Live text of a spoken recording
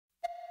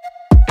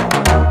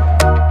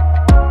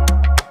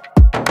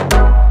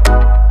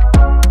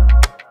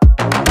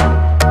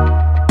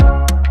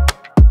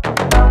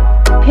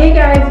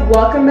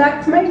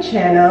back to my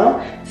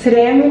channel.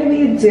 Today I'm going to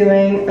be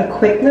doing a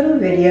quick little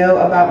video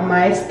about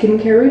my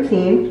skincare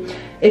routine.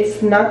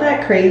 It's not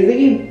that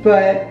crazy,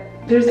 but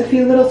there's a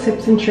few little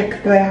tips and tricks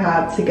that I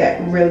have to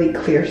get really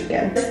clear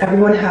skin.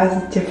 Everyone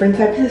has different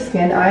types of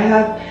skin. I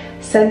have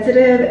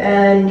sensitive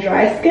and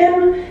dry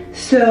skin,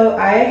 so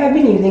I have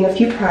been using a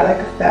few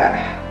products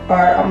that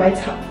are on my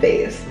top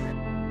phase.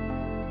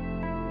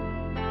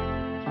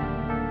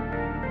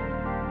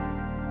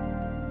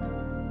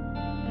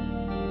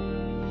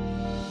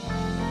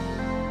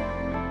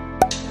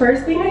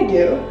 First thing I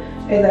do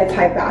is I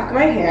tie back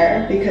my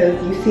hair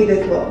because you see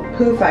this little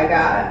poof I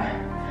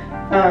got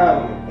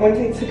once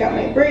I took out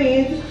my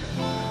braids.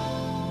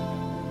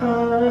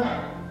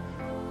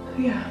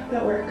 Yeah,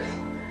 that works.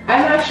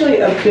 I'm actually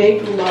a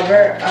big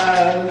lover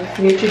of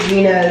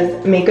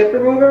Neutrogena's makeup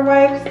remover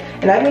wipes,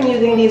 and I've been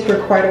using these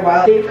for quite a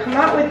while. They've come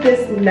out with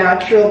this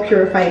natural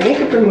purifying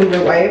makeup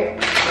remover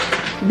wipe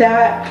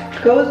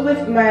that goes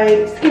with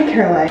my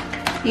skincare line.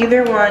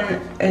 Either one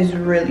is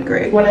really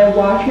great. When I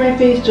wash my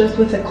face just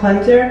with a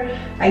cleanser,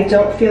 I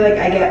don't feel like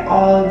I get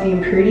all of the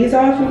impurities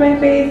off of my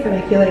face, and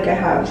I feel like I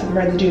have some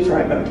residue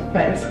from my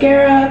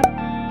mascara.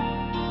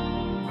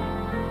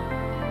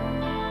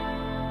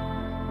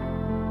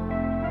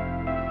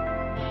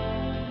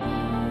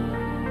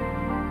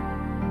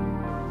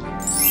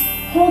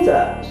 Hold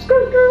up.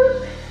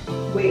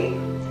 Wait.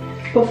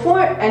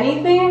 Before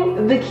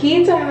anything, the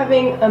key to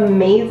having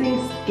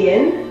amazing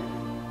skin,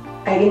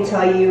 I can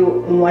tell you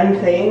one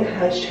thing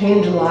has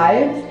changed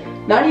lives.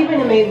 Not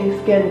even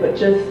amazing skin, but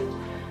just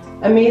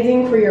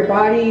amazing for your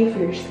body, for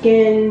your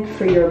skin,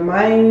 for your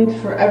mind,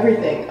 for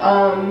everything,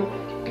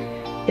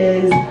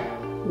 is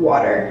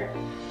water.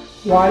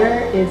 Water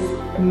is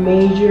a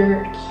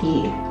major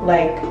key.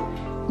 Like,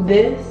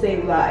 this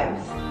saves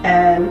lives.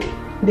 And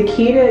the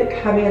key to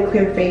having a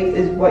clear face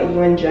is what you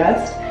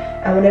ingest.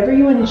 And whatever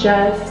you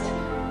ingest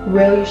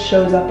really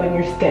shows up on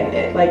your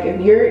skin. Like,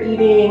 if you're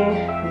eating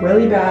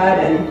really bad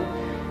and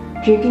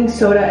drinking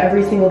soda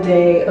every single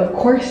day, of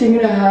course you're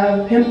gonna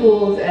have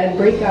pimples and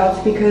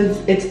breakouts because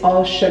it's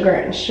all sugar,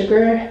 and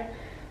sugar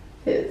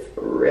is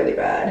really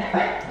bad.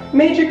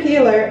 Major key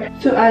alert.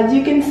 So as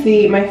you can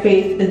see, my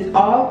face is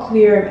all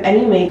clear of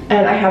any makeup,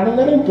 and I have a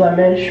little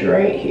blemish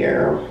right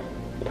here.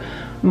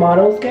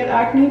 Models get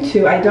acne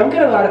too. I don't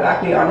get a lot of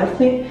acne,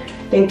 honestly.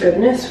 Thank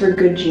goodness for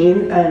good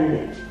genes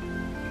and,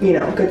 you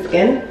know, good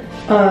skin.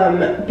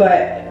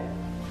 But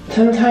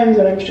sometimes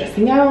when I'm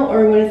stressing out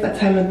or when it's that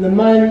time of the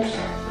month,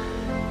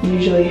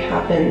 usually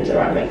happens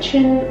around my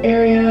chin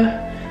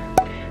area.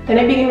 Then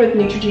I begin with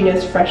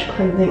Neutrogena's Fresh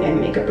Cleansing and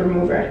Makeup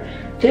Remover.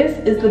 This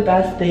is the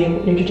best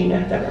thing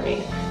Neutrogena has ever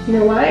made. You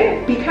know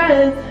why?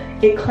 Because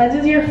it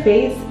cleanses your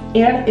face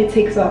and it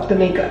takes off the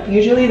makeup.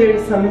 Usually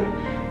there's some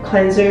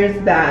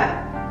cleansers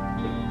that,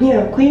 you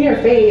know, clean your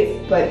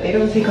face, but they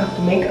don't take off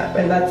the makeup,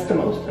 and that's the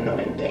most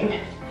annoying thing.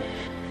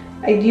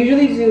 I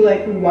usually do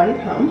like one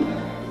pump.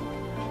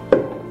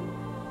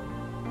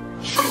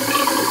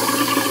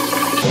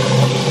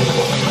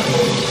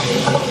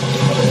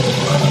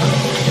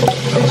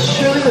 It's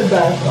truly the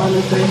best,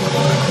 honestly.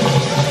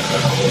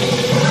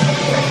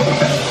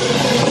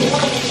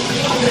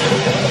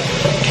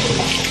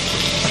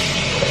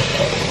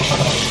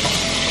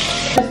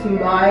 It's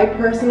my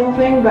personal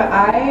thing, but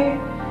I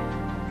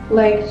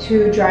like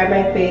to dry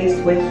my face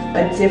with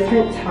a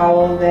different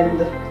towel than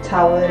the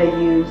towel that I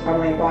use on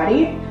my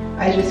body.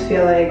 I just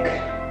feel like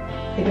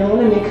I don't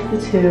want to mix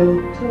the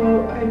two,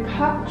 so I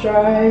pat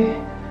dry.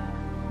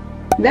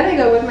 Then I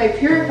go with my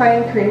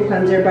Purifying Cream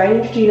Cleanser by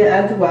Neutrogena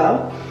as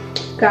well.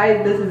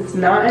 Guys, this is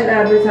not an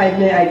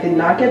advertisement. I did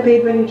not get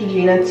paid by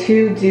Neutrogena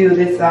to do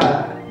this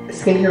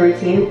skincare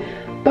routine,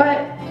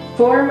 but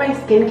for my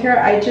skincare,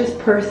 I just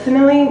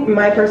personally,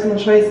 my personal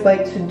choice,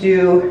 like to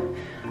do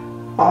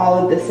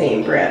all of the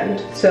same brand.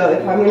 So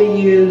if I'm going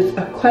to use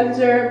a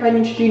cleanser by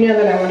Neutrogena,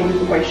 then I want to use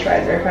the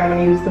moisturizer. If I'm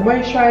going to use the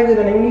moisturizer,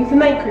 then I'm going to use the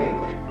night cream.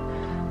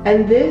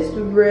 And this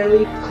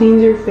really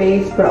cleans your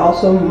face, but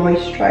also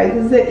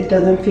moisturizes it. It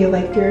doesn't feel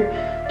like you're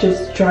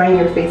just drying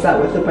your face out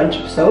with a bunch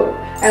of soap.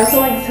 I also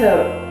like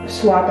to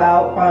swap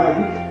out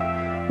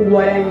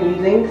what I'm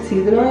using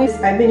seasonally.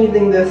 I've been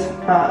using this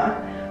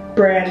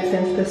brand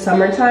since the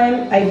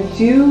summertime. I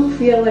do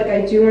feel like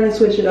I do want to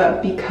switch it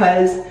up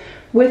because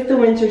with the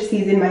winter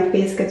season, my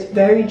face gets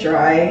very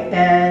dry,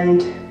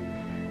 and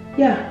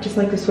yeah, just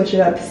like to switch it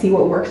up to see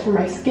what works for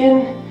my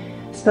skin,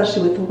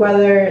 especially with the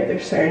weather.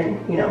 There's certain,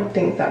 you know,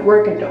 things that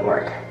work and don't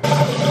work.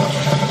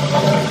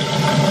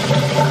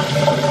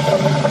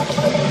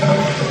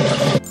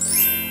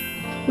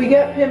 We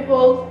get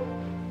pimples.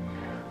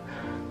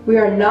 We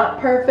are not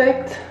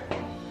perfect,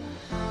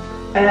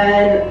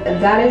 and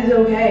that is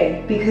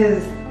okay,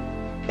 because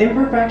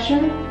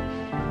imperfection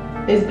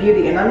is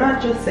beauty. And I'm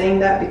not just saying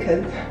that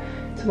because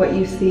it's what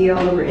you see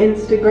all over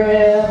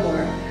Instagram,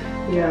 or,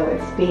 you know,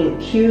 it's being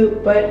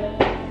cute, but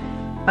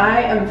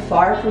I am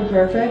far from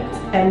perfect.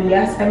 And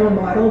yes, I'm a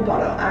model,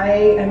 but I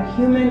am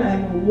human,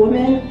 I'm a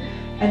woman,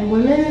 and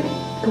women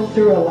go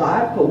through a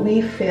lot, but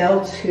we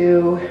fail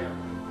to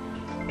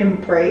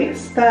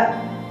embrace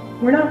that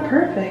we're not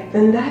perfect,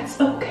 and that's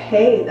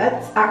okay.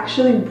 That's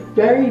actually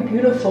very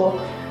beautiful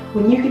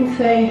when you can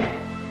say,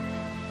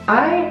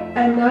 I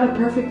am not a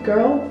perfect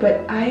girl,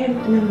 but I am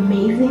an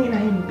amazing and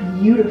I am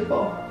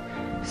beautiful.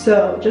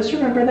 So just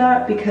remember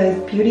that, because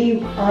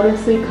beauty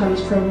honestly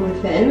comes from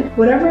within.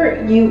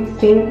 Whatever you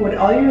think, with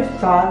all your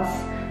thoughts,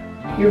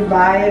 your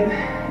vibe,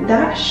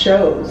 that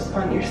shows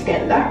on your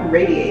skin, that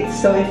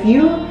radiates. So if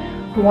you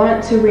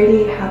want to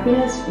radiate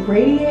happiness,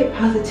 radiate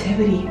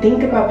positivity.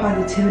 Think about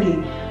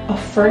positivity.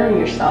 Affirm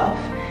yourself.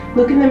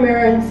 Look in the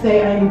mirror and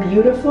say, I am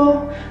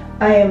beautiful.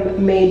 I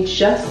am made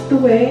just the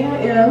way I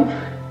am.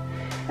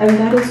 And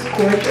that is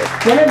gorgeous.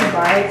 One of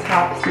my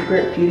top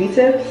secret beauty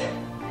tips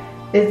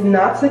is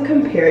not to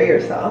compare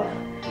yourself.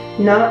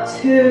 Not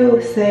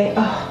to say,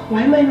 oh,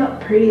 why am I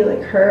not pretty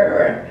like her?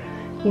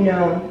 Or, you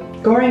know,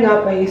 growing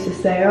up I used to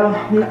say, oh,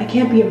 I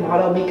can't be a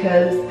model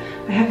because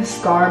I have a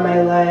scar on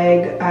my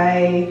leg.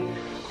 I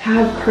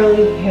have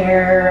curly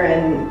hair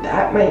and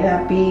that might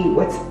not be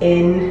what's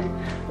in.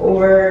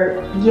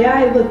 Or, yeah,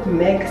 I look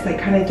mixed. I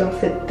kind of don't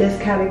fit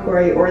this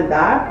category or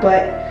that,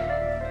 but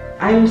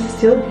I'm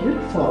still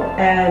beautiful.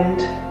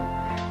 And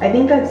I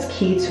think that's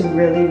key to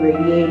really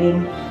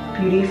radiating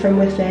beauty from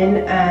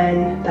within,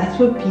 and that's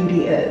what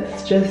beauty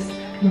is. Just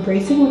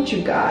embracing what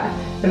you got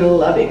and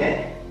loving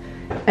it.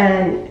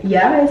 And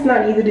yeah, it's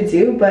not easy to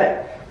do,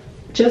 but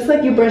just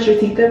like you brush your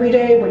teeth every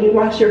day, when you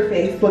wash your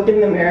face, look in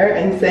the mirror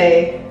and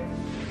say,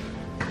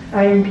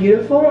 I am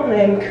beautiful and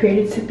I am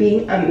created to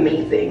be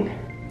amazing.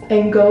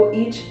 And go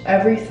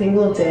every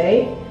single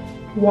day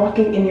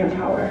walking in your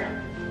power.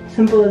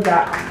 Simple as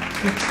that.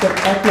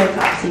 That's my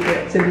top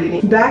secret to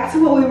beauty. Back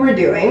to what we were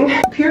doing.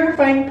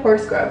 Purifying Pore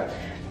Scrub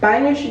by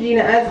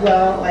Neutrogena as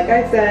well. Like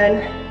I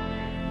said,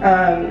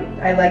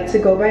 I like to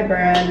go by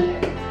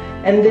brand.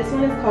 And this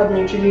one is called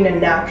Neutrogena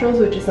Naturals,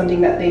 which is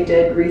something that they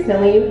did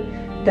recently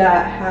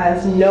that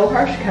has no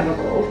harsh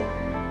chemicals,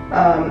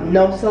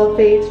 no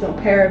sulfates, no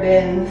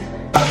parabens.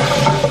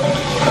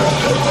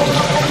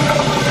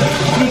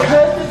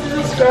 Because this is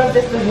a scrub,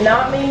 this does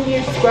not mean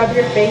you scrub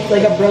your face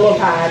like a Brillo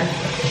pad.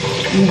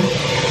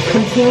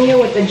 Continue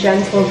with the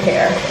gentle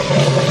care.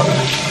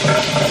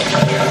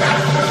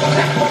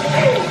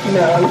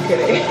 No, I'm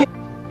kidding.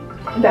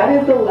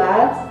 That is the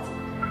last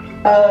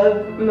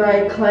of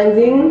my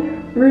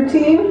cleansing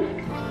routine.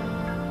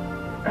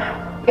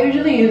 I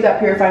usually use that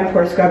Purifying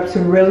Pore Scrub to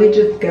really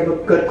just give a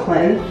good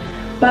cleanse.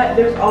 But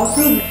there's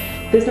also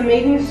this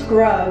amazing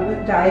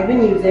scrub that I've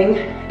been using,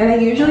 and I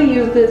usually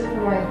use this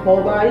for my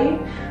whole body.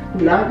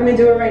 I'm not gonna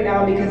do it right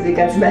now because it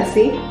gets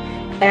messy.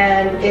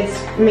 And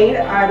it's made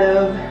out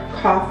of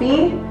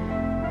coffee,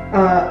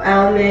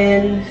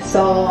 almond,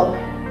 salt,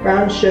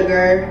 brown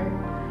sugar,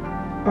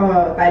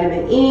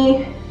 vitamin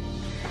E,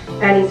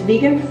 and it's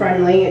vegan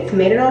friendly. It's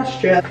made in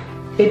Australia.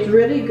 It's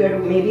really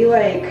good, maybe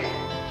like,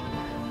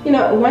 you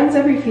know, once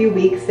every few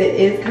weeks. It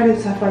is kind of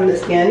tough on the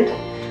skin,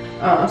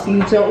 so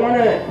you don't want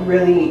to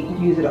really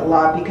use it a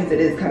lot because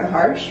it is kind of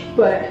harsh,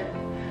 but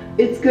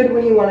it's good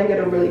when you want to get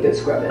a really good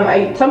scrub in.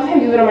 I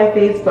sometimes use it on my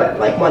face, but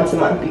like once a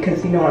month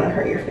because you don't want to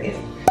hurt your face.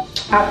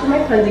 After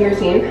my cleansing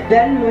routine,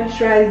 then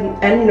moisturize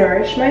and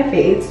nourish my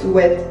face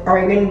with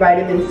Argan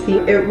Vitamin C.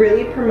 It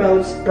really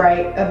promotes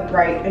a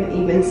bright and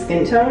even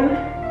skin tone,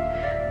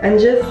 and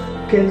just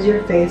gives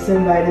your face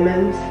some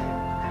vitamins,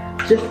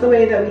 just the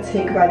way that we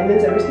take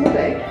vitamins every single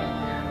day.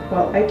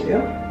 Well, I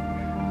do.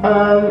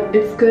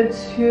 It's good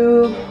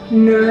to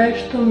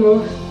nourish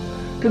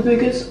the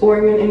biggest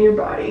organ in your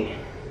body,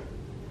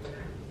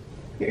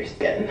 your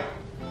skin.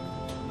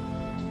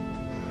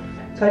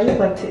 So I just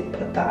like to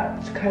put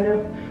that to kind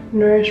of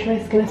nourish my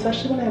skin,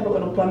 especially when I have a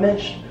little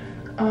blemish.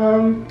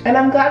 And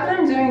I'm glad that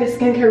I'm doing the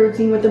skincare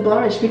routine with the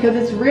blemish, because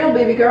it's real,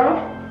 baby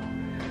girl.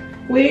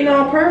 We ain't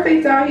all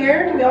perfect out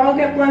here. We all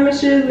get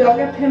blemishes, we all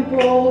get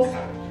pimples.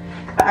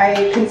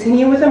 I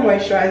continue with a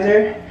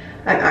moisturizer.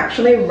 I'm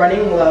actually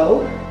running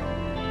low.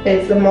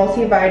 It's the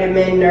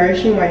Multivitamin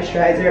Nourishing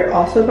Moisturizer,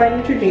 also by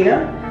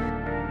Neutrogena.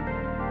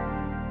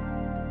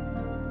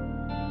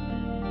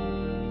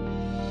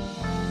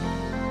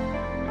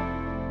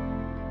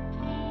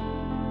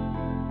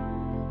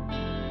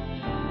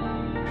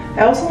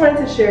 I also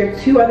wanted to share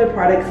two other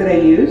products that I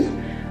use.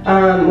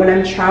 When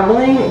I'm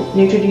traveling,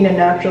 Neutrogena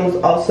Naturals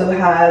also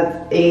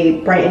has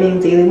a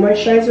brightening daily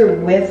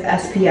moisturizer with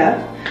SPF.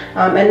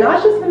 And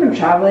not just when I'm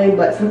traveling,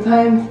 but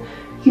sometimes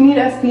you need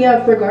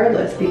SPF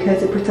regardless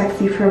because it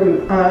protects you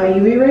from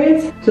UV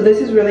rays. So this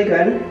is really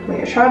good when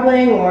you're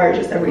traveling, or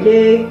just every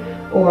day,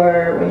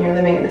 or when you're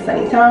living in a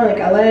sunny town like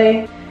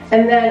LA.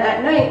 And then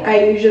at night,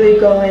 I usually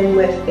go in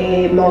with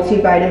a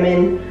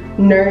multivitamin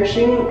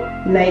nourishing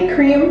night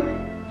cream.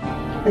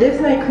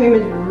 This night cream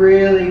is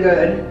really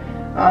good.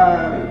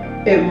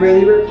 It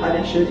really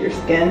replenishes your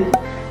skin.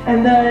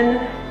 And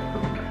then,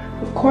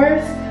 of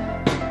course,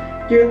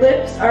 your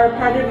lips are a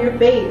part of your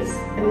face,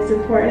 and it's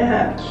important to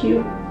have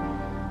cute,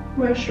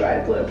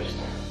 moisturized lips.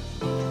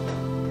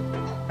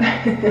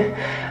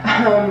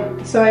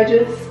 So I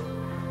just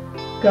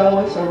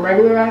go with some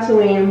regular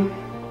Vaseline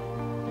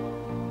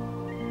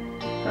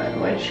and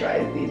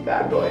moisturize these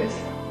bad boys.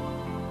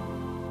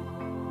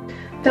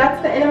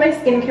 that's the end of my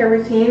skincare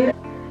routine.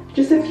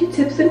 Just a few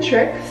tips and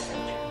tricks.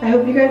 I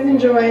hope you guys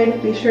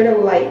enjoyed. Be sure to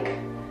like,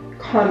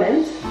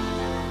 comment,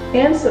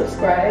 and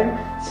subscribe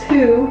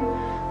to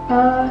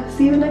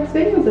see the next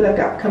videos that I've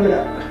got coming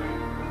up.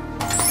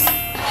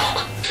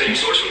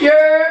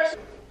 Your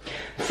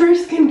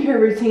first skincare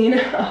routine.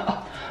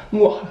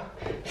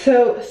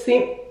 So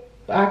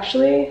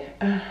actually,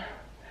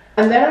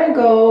 and then I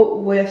go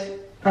with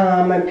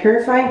my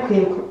purifying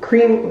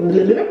cream.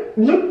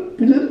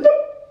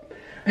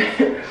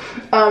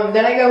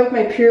 Then I go with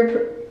my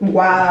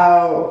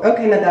wow.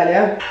 Okay,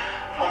 Natalia.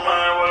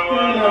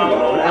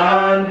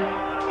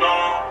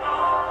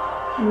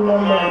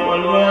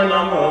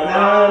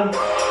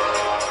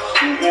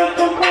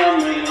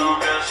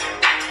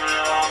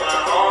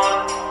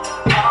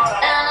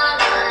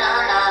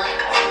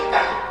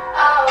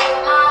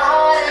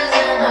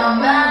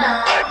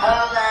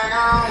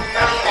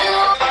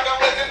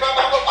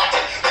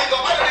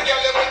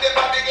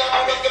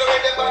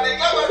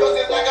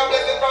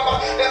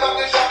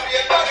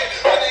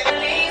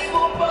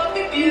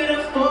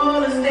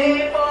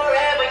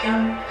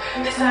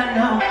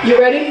 You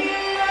ready?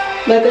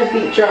 Let that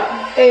beat drop.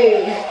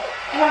 Hey,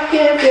 I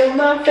can't feel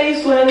my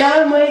face when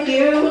I'm with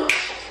you,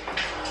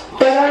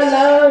 but I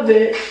love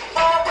it.